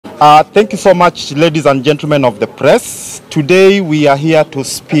Thank you so much, ladies and gentlemen of the press. Today we are here to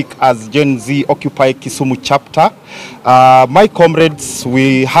speak as Gen Z Occupy Kisumu chapter. My comrades,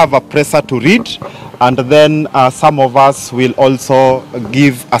 we have a presser to read, and then some of us will also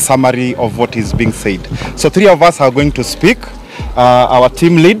give a summary of what is being said. So 3 of us are going to speak. Our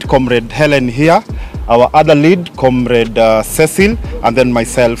team lead, Comrade Helen here, our other lead, Comrade Cecil, and then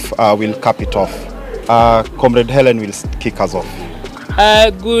myself will cap it off. Comrade Helen will kick us off.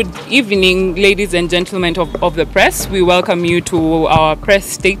 Good evening, ladies and gentlemen of the press. We welcome you to our press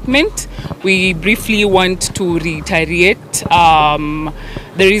statement. We briefly want to reiterate the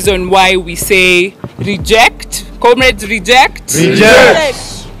reason why we say reject. Comrades, reject. Reject.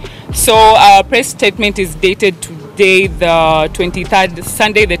 So our press statement is dated today, the 23rd,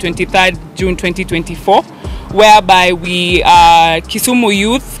 Sunday, the 23rd June 2024, whereby we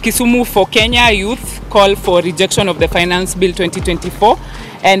Kisumu for Kenya youth call for rejection of the Finance Bill 2024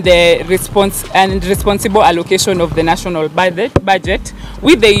 and the responsible allocation of the national budget.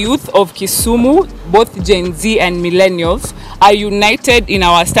 We, the youth of Kisumu, both Gen Z and millennials, are united in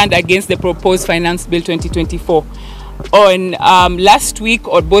our stand against the proposed Finance Bill 2024. On last week,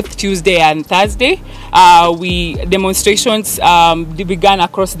 or both Tuesday and Thursday, demonstrations began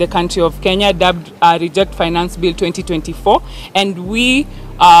across the country of Kenya dubbed Reject Finance Bill 2024, and we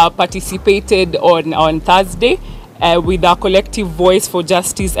participated on Thursday with our collective voice for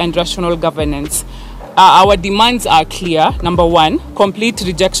justice and rational governance. Our demands are clear. Number one, complete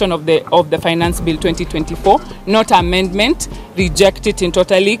rejection of the Finance Bill 2024, not amendment. Reject it in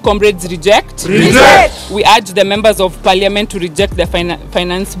totally. Comrades, reject. Reject. We urge the members of Parliament to reject the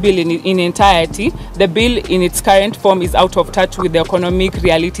Finance Bill in entirety. The bill in its current form is out of touch with the economic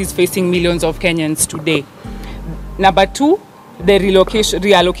realities facing millions of Kenyans today. Number two, the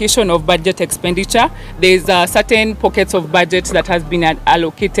reallocation of budget expenditure. There is certain pockets of budget that has been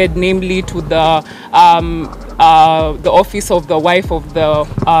allocated, namely to the office of the wife of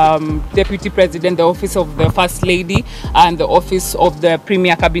the Deputy President, the office of the First Lady, and the office of the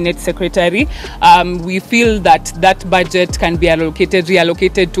Premier Cabinet Secretary. We feel that that budget can be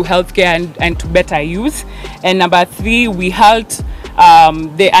reallocated to healthcare and to better use. And number three, we halt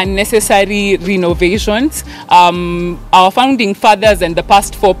the unnecessary renovations. Our founding fathers and the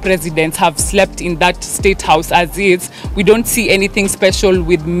past 4 presidents have slept in that state house as is. We don't see anything special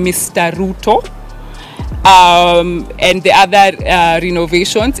with Mr. RUTO and the other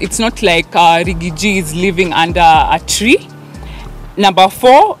renovations. It's not like Rigiji is living under a tree. Number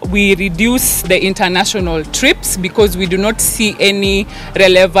 4, we reduce the international trips because we do not see any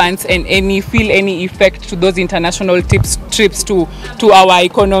relevance and feel any effect to those international trips to our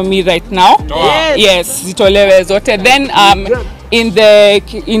economy right now. Yes, zitolewe zote. Then in the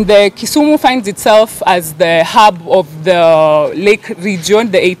Kisumu finds itself as the hub of the Lake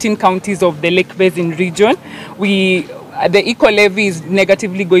region, the 18 counties of the Lake Basin region. The eco-levy is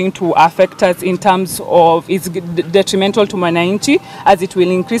negatively going to affect us in terms of it's detrimental to Mwananchi, as it will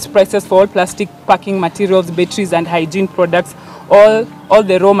increase prices for all plastic packing materials, batteries and hygiene products, all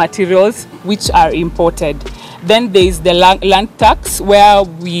the raw materials which are imported. Then there is the land tax, where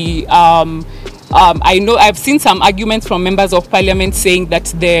we I know I've seen some arguments from members of Parliament saying that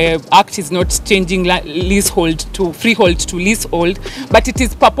the Act is not changing leasehold to freehold to leasehold, but it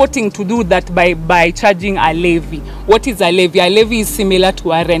is purporting to do that by charging a levy. What is a levy? A levy is similar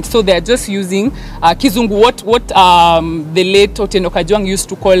to a rent. So they're just using Kizungu, what the late Otieno Kajwang used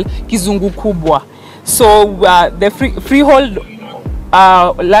to call Kizungu Kubwa. So the freehold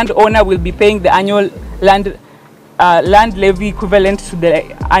landowner will be paying the annual land levy equivalent to the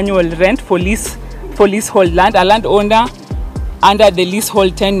annual rent for leasehold land. A landowner under the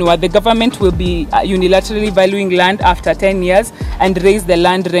leasehold tenure, the government will be unilaterally valuing land after 10 years and raise the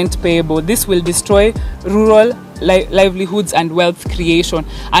land rent payable. This will destroy rural livelihoods and wealth creation.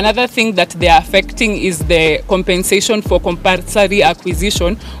 Another thing that they are affecting is the compensation for compulsory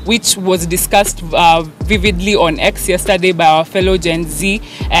acquisition, which was discussed vividly on X yesterday by our fellow Gen Z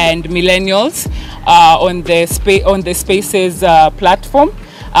and millennials on the Spaces platform.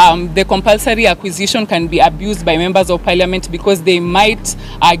 The compulsory acquisition can be abused by members of Parliament because they might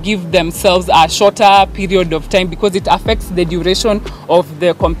give themselves a shorter period of time, because it affects the duration of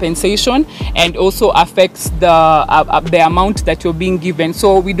the compensation and also affects the amount that you're being given.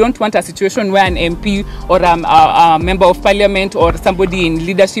 So we don't want a situation where an MP or a member of Parliament or somebody in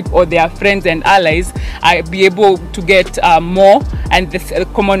leadership or their friends and allies be able to get more and the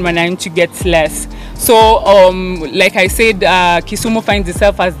common Mwananchi gets less. So, like I said, Kisumu finds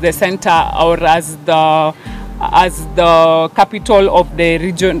itself as the center, or as the capital of the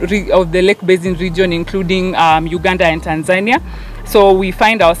region, of the Lake Basin region, including Uganda and Tanzania. So we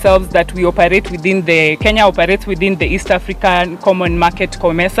find ourselves that we operate within Kenya operates within the East African Common Market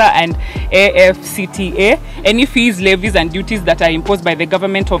COMESA and AfCFTA. Any fees, levies and duties that are imposed by the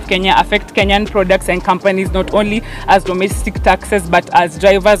government of Kenya affect Kenyan products and companies not only as domestic taxes but as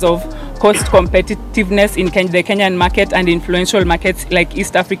drivers of cost competitiveness in the Kenyan market and influential markets like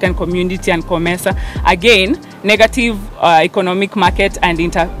East African Community and COMESA. Again, negative economic market and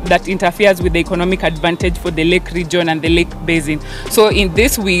that interferes with the economic advantage for the lake region and the lake basin. So in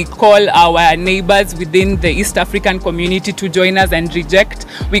this, we call our neighbors within the East African community to join us and reject.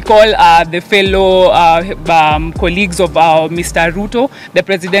 We call the fellow colleagues of Mr. Ruto, the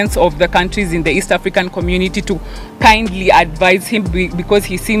presidents of the countries in the East African community, to kindly advise him because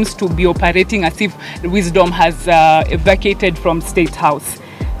he seems to be operating as if wisdom has vacated from State House.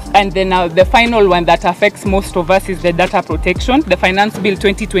 And then the final one that affects most of us is the data protection. The Finance Bill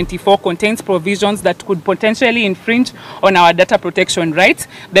 2024 contains provisions that could potentially infringe on our data protection rights.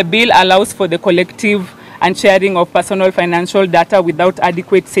 The bill allows for the collective and sharing of personal financial data without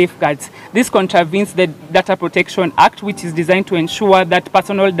adequate safeguards. This contravenes the Data Protection Act, which is designed to ensure that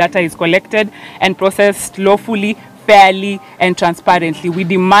personal data is collected and processed lawfully, fairly and transparently. We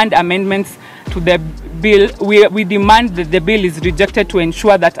demand amendments to the bill. We demand that the bill is rejected to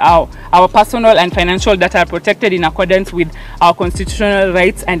ensure that our personal and financial data are protected in accordance with our constitutional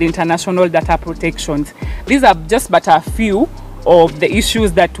rights and international data protections. These are just but a few of the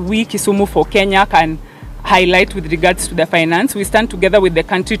issues that we, Kisumu for Kenya, can highlight with regards to the finance. We stand together with the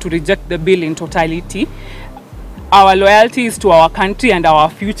country to reject the bill in totality. Our loyalty is to our country and our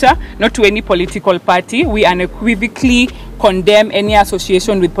future, not to any political party. We unequivocally condemn any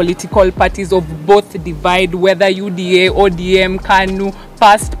association with political parties of both divide, whether UDA, ODM, KANU,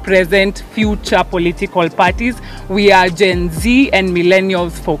 past, present, future political parties. We are Gen Z and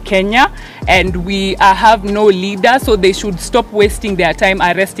millennials for Kenya, and we have no leader, so they should stop wasting their time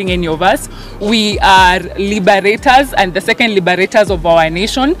arresting any of us. We are liberators and the second liberators of our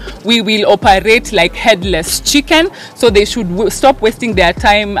nation. We will operate like headless chicken, so they should stop wasting their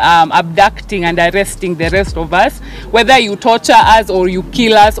time abducting and arresting the rest of us. Whether you torture us or you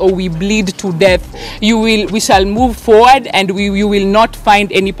kill us or we bleed to death, we shall move forward, and you will not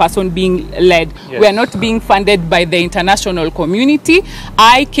find any person being led. Yes. We are not being funded by the international community.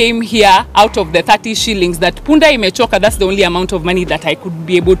 I came here out of the 30 shillings that Punda imechoka. That's the only amount of money that I could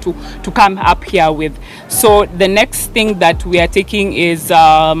be able to come up here with. So the next thing that we are taking is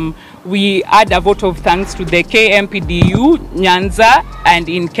we add a vote of thanks to the KMPDU, Nyanza, and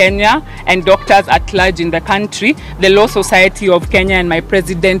in Kenya, and doctors at large in the country, the Law Society of Kenya, and my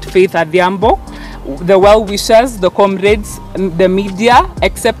president, Faith Adhiambo, the well-wishers, the comrades, the media,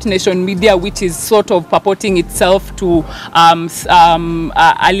 except Nation Media, which is sort of purporting itself to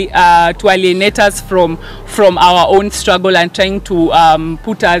alienate us from our own struggle and trying to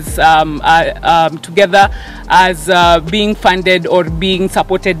put us together as being funded or being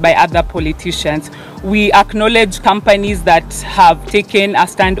supported by other politicians. We acknowledge companies that have taken a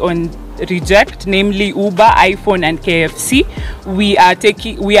stand on reject, namely Uber, iPhone and KFC. We are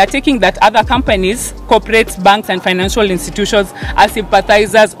taking that other companies, corporates, banks and financial institutions are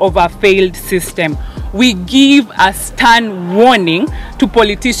sympathizers of a failed system. We give a stern warning to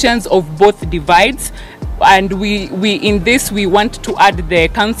politicians of both divides, and we in this we want to add the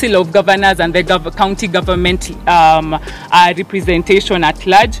Council of Governors and the county government representation at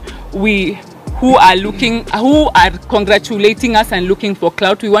large. Who are congratulating us and looking for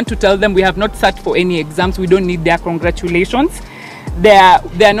clout. We want to tell them we have not sat for any exams. We don't need their congratulations. They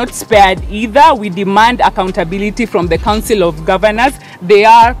are not spared either. We demand accountability from the Council of Governors. They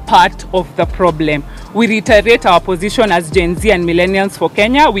are part of the problem. We reiterate our position as Gen Z and millennials for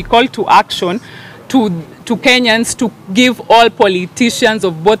Kenya. We call to action to Kenyans to give all politicians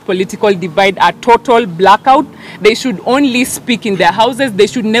of both political divide a total blackout. They should only speak in their houses. They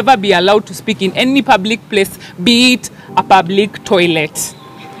should never be allowed to speak in any public place, be it a public toilet.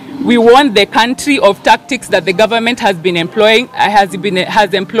 We warn the country of tactics that the government has been employing, has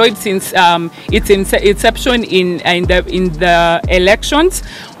employed since its inception in the elections.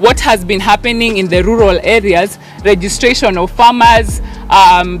 What has been happening in the rural areas, registration of farmers,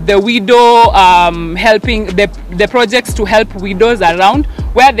 the widow, helping the projects to help widows around,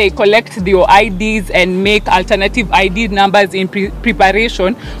 where they collect their IDs and make alternative ID numbers in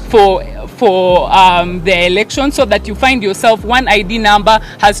preparation for the election, so that you find yourself one ID number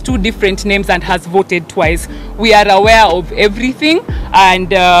has two different names and has voted twice. We are aware of everything, and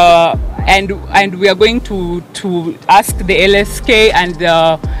we are going to ask the LSK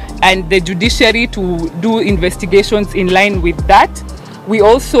and the judiciary to do investigations in line with that. We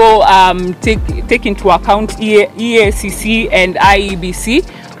also take into account EACC and IEBC.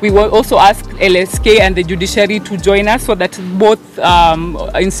 We will also ask LSK and the judiciary to join us so that both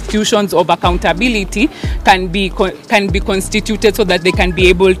institutions of accountability can be constituted so that they can be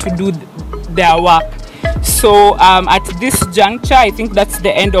able to do their work. So at this juncture, I think that's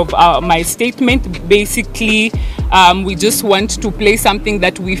the end of my statement. Basically, we just want to play something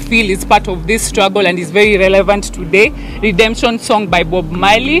that we feel is part of this struggle and is very relevant today. Redemption song by Bob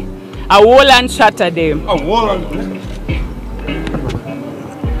Marley, A Wall and Saturday. A wall and...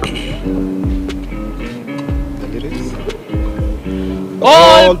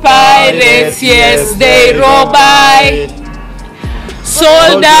 All pirates, yes, they rob I,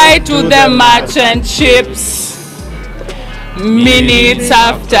 sold I to the merchant ships. Minutes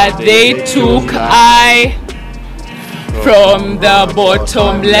after they took I from the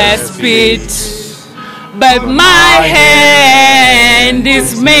bottomless pit. But my hand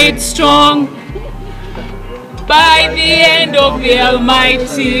is made strong by the hand of the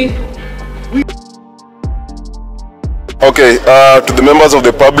Almighty. Okay, to the members of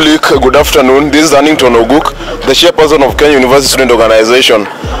the public, good afternoon. This is Annington Oguk, the chairperson of Kenya University Student Organization.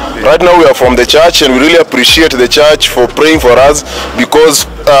 Right now we are from the church and we really appreciate the church for praying for us because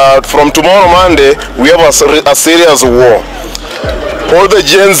from tomorrow Monday we have a serious war. All the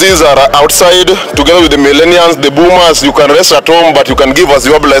Gen Zs are outside together with the millennials, the boomers. You can rest at home, but you can give us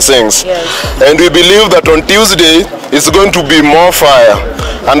your blessings. Yes. And we believe that on Tuesday it's going to be more fire.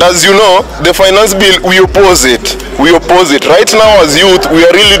 And as you know, the finance bill, we oppose it. We oppose it. Right now as youth, we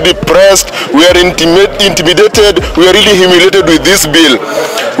are really depressed, we are intimidated, we are really humiliated with this bill.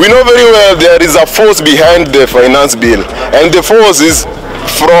 We know very well there is a force behind the finance bill. And the force is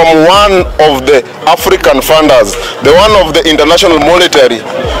from one of the African funders, the one of the International Monetary,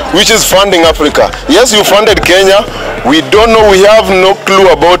 which is funding Africa. Yes, you funded Kenya. We don't know, we have no clue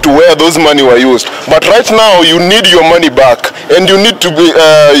about where those money were used. But right now, you need your money back, and you need to be,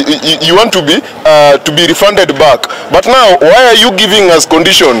 you want to be refunded back. But now, why are you giving us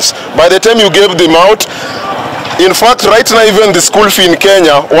conditions? By the time you gave them out, in fact, right now, even the school fee in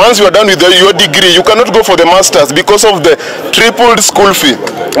Kenya, once you are done with your degree, you cannot go for the masters because of the tripled school fee.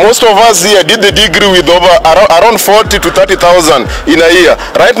 Most of us here did the degree with around 40 to 30,000 in a year.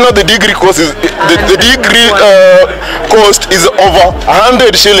 Right now, the degree cost is cost is over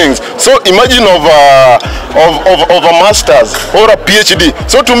 100 shillings. So imagine of a masters or a PhD.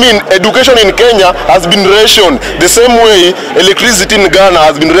 So to me, education in Kenya has been rationed the same way electricity in Ghana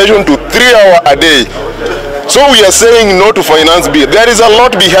has been rationed to 3 hours a day. So we are saying no to finance bill. There is a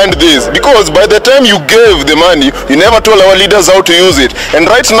lot behind this because by the time you gave the money, you never told our leaders how to use it. And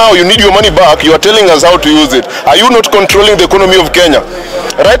right now you need your money back, you are telling us how to use it. Are you not controlling the economy of Kenya?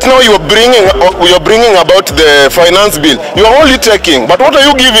 Right now you are bringing about the finance bill. You are only taking, but what are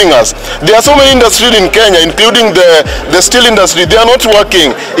you giving us? There are so many industries in Kenya, including the steel industry. They are not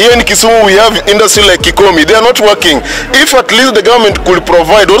working. Here in KISUMU we have industry like Kikomi. They are not working. If at least the government could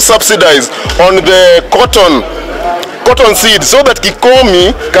provide or subsidize on the cotton seed so that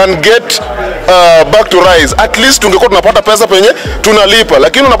Kikomi can get back to rise. At least tungekuwa tunapata pesa penye tunalipa,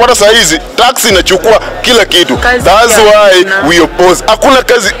 lakini unapata saa hizi tax inachukua kila kitu. That's why we oppose. Hakuna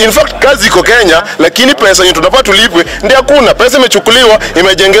kazi. In fact kazi iko Kenya, lakini pesa yenye tunapata tulipwe ndio hakuna. Pesa imechukuliwa,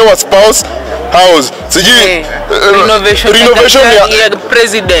 imejengewa spouse house. Siji renovation ya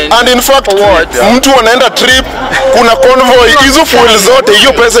president. And in fact mtu anaenda trip, kuna convoy, hizo fuel zote,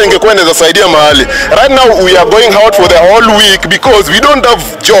 hiyo pesa ingekuwa inaweza saidia mahali. Right now we are going out for the whole week because we don't have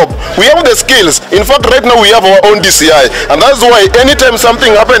job. We have the skills. In fact, right now we have our own DCI, and that's why anytime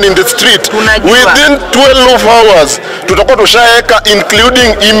something happen in the street, within 12 hours tutakuwa tushaweka,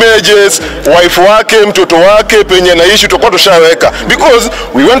 including images, wife wake, mtoto wake, penye naishi tutakuwa tushaweka, because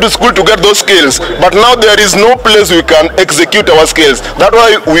we went to school to get those skills, but now there is no place we can execute our skills. That's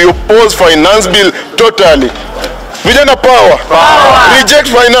why we oppose finance bill totally. Vijana power. Reject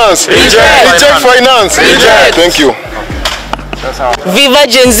finance. Reject finance. Reject. Thank you. Viva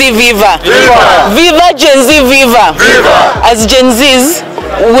Gen Z, viva! Viva! Viva Gen Z, viva! Viva! As Gen Zs,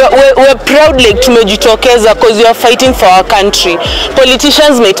 we're proud like tumejitokeza because we are fighting for our country.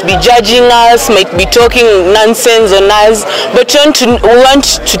 Politicians might be judging us, might be talking nonsense on us, but we want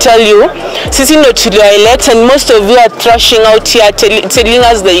to tell you, sisi ndo tulio-elect, and most of you are thrashing out here telling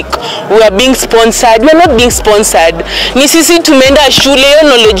us like we are being sponsored. We are not being sponsored. Ni sisi tumeenda shule,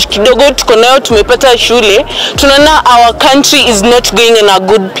 knowledge kidogo tuko nayo, tumepata shule, tunaona our country is not going in a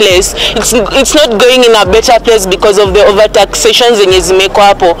good place. It's not going in a better place because of the overtaxations zenye zimeko iko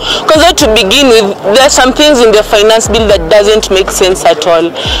hapo. Because to begin with, there are some things in the finance bill that doesn't make sense at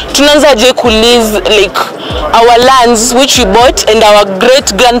all. Tunaanza je kulease like our lands which we bought and our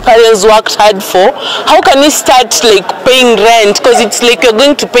great grandparents worked hard for. How can we start like paying rent? Because it's like you're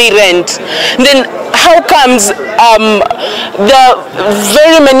going to pay rent. Then how comes there are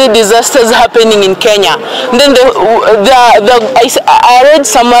very many disasters happening in Kenya? Then I read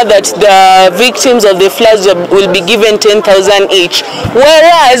somewhere that the victims of the floods will be given 10,000 each,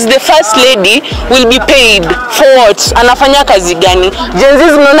 whereas the first lady will be paid for what? Anafanya kazi gani? Gen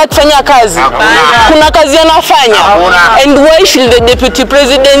Z mnaona kufanya kazi? Kuna kazi anafanya? And why should the deputy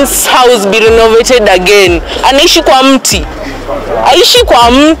president's house be renovated again? Anaishi kwa mti. Aishi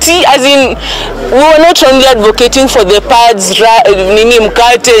kwa mti, as in we were not only advocating for the pads, nini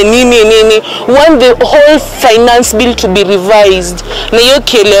mkate, nini. Want the whole finance bill to be revised. Na hiyo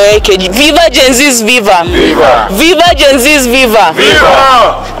kieleweke. Viva Gen Z's, viva! Viva! Viva Gen Z's, viva!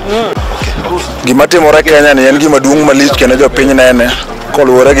 Viva! Gima timore Kenya ni en gima duong' malich kendo jopiny nene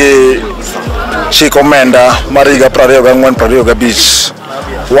koluwore gi chik omenda mar higa 2024-2025.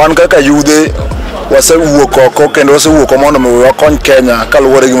 Wan kaka yudhe wasewuok oko kendo wasewuok mondo wakony Kenya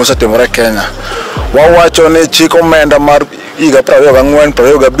kaluwore gi mosetimore Kenya. Wawacho ni chik omenda mar higa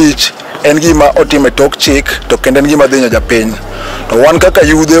 2024-2025 en gima otime tok chik to kendo en gima dhinyo japiny. To wan kaka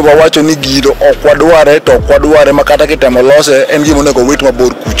yudhe wawacho ni gino ok wadware to ok wadware makata kitemo lose en gima onego wit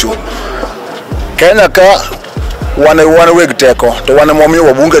mabor kucho. Kenya ka wane weg teko to wane momiyo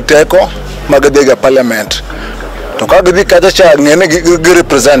wabunge teko magdhiga parliament. To ka gidhi kacha cha ng'ene gi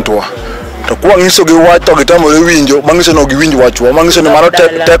representwa. To kwa ngiso gi wach to gitamore winjo, mangiso no giwinj wachwa, mangiso ni mano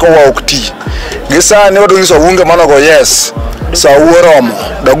teko wa ok ti. Gisani wado ngiso wunge mano go yes. Sa uoromo,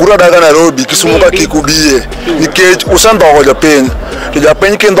 dagura daga Nairobi, Kisumu ka kikubiye, nikech usandhogo japiny. To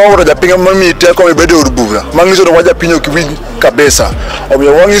japiny kindhogo to japiny mami teko mibede od bura. Mangiso no wajapiny ok winj kabisa.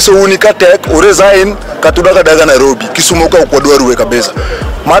 Omiyo wangiso uni ka tek uresign katudaga daga Nairobi, Kisumu ka ok wadwaruwe kabisa.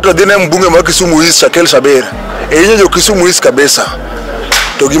 Mato dhine mbunge ma Kisumu East Shakel Shaber. Inyo jo Kisumu East kabisa.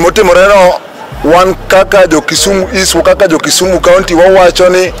 To gimotimore no wan kaka jo Kisumu East kaka jo Kisumu County wawacho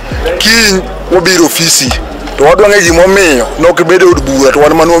ni kiny wabiro ofisi to wadwange gimomiyo nok bedo od bura to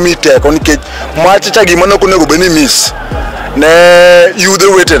wan mano mi teko nikech mach cha gima nok onego beni miss ne yudhe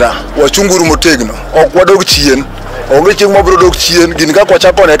wetena wachunguru motegno ok wadog chien onge chieng' mabiro dok chien gini ka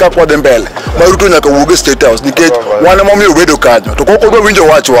kwachako ne ka kwadhi mbele maruto nyaka wuoge State House nikech wan momiyo bedo kanyo to koko winjo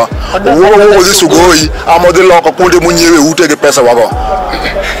wachwa wuogo dhi sugoi ama dhi loko kuonde monyiewe ute gi pesa wago.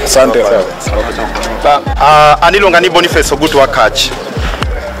 Asante. Anilonga ni Boniface Ogutu Wakach.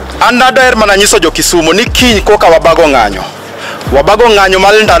 Anadaer mana nyiso jo Kisumu ni kiny koka wabago ng'anyo. Wabago ng'anyo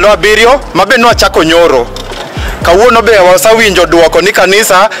mal ndalo 7 mabe no achako nyoro. Kawuono be wasawinjo duoko ni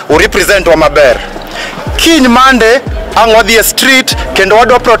kanisa urepresent wa maber. Kiny mande ang'odhi e street kendo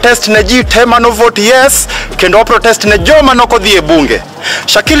wadwa protest ne ji tema no vote yes kendo protest ne joma nokodhi e bunge.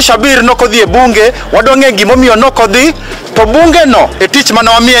 Shakil Shabir nokodhi e bunge, wadwa ng'e gimomiyo nokodhi to bunge no e tich mane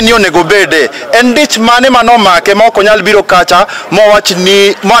wamiye ni onego bede. En dich mane mano make ma ok onyal biro kacha mowach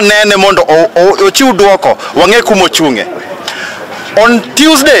ni monene mondo ochiw duoko wang'e kumo chunge. On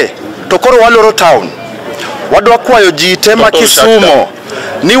Tuesday to koro waloro town. Wadwa kwayo ji tema Kisumu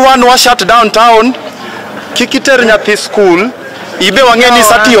ni wan wa shut down town. Kikiter nyathi school ibe wang'eni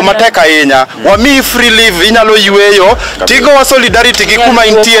satiyo matek ahinya wami free leave inyalo yweyo tigo wa solidarity gi kuma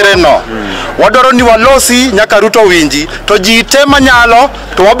intiere no wadwaro ni walosi nyaka Ruto winji to ji tema nyalo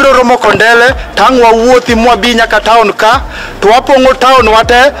to wabiro romo kondele tang' wawuothi mwabi nyaka town ka to wapong'o town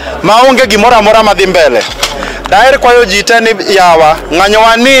wate maonge gimoro amora madhi mbele. Daher kwayo ji te ni yawa ng'anyo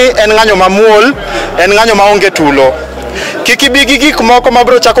wani en ng'anyo mamuol en ng'anyo maonge tulo. Kikibigi gik moko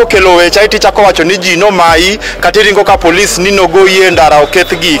mabro chako kelo weche iti chako wacho ni ji no mai katiringo ka police ni no goyi ndara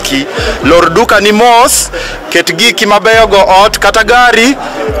oketh giki lor duka ni mos ket giki mabeyo go ot kata gari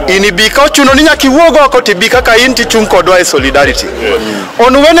inibika ochuno ni nyaki wuogo oko tibika ka inti chung kodwa e solidarity.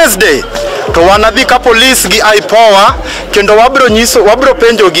 On Wednesday to wanadhi ka police gi IPOA kendo wabro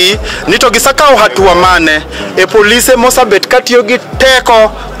penjo gi ni to gisakawo hatua mane e police mosabet katiyo gi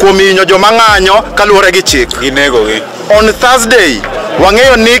teko kuom hinyo joma ng'anyo kaluwore gi chik. Ginego gi. On Thursday,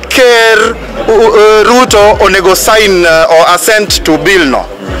 wang'eyo ni ker Ruto onego sign or assent to bill no.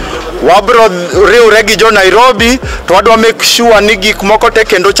 Wabro riwre gi jo Nairobi to wadwa make sure ni gik moko te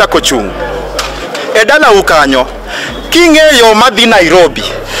kendo chako chung. E dala ukanyo King'eyo madhi Nairobi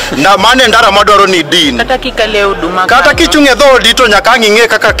na mane ndara madwaro ni din kata kikale huduma kata kichung'e dhoodi to nyaka ng'e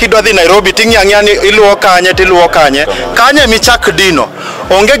kaka kidwa dhi Nairobi ting'ang'ia ni iluwo kanye kanye michak dino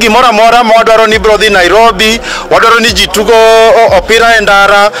onge gimoro amora mwadwaro ni bro dhi Nairobi wadwaro ni ji tugo opira e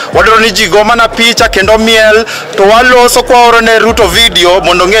ndara wadwaro ni ji go mana picha kendo miel to waloso kwa oro ne Ruto video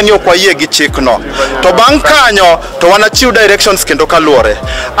mondo ng'e ni okwayie gi chikno to bang' kanyo to wanachiw directions kendo kaluore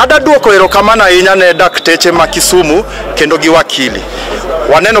adaduoko erokamano ahinya ne dakteche ma Kisumu kendo gi wakili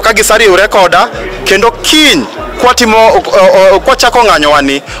waneno ka gisariwre koda kendo kiny kwatimo kwachako ng'anyo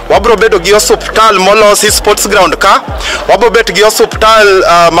wani wabro bedo gi osuptal molosi sports ground ka wabro bet gi osuptal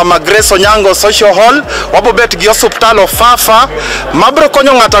Mama Grace Onyango social hall wabro bet gi osuptal Ofafa mabro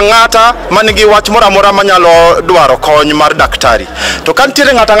konyo ng'ata manigi wach moro amora manyalo dwaro kony mar daktari to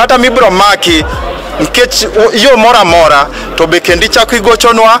kantiere ng'ata mibro maki nkech yo mora mora to be kendi chako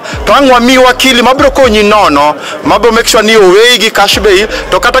igochonwa to ang'wa mi wakili mabro konyi nono mabro make sure ni owei gi cash bail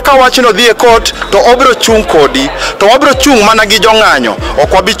to kata ka wachno dhi e court to obro chung kodi to wabro chung mana gi jong'anyo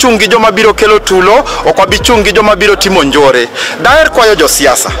ok wabi chung gi joma biro kelo tulo ok wabi chung gi joma biro timo njore daher kwayo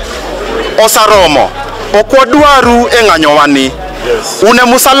josiasa osaromo ok wadwaru e ng'anyo wani une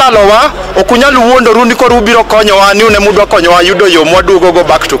musalalowa okunyal wuondoru ni koru biro konyowa ni une mudwa konyowa yudo yo mwaduogo go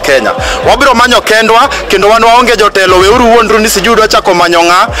back to Kenya wabiro manyo kendwa kendo wan waonge jotelo weuru wuondru ni sijudwa chako manyo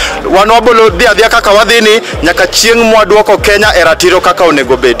ng'a wan wabolo dhia kaka wadhini nyaka chieng' mwaduoko Kenya e ratiro kaka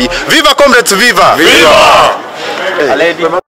onego bedi. Viva comrades, viva! Viva!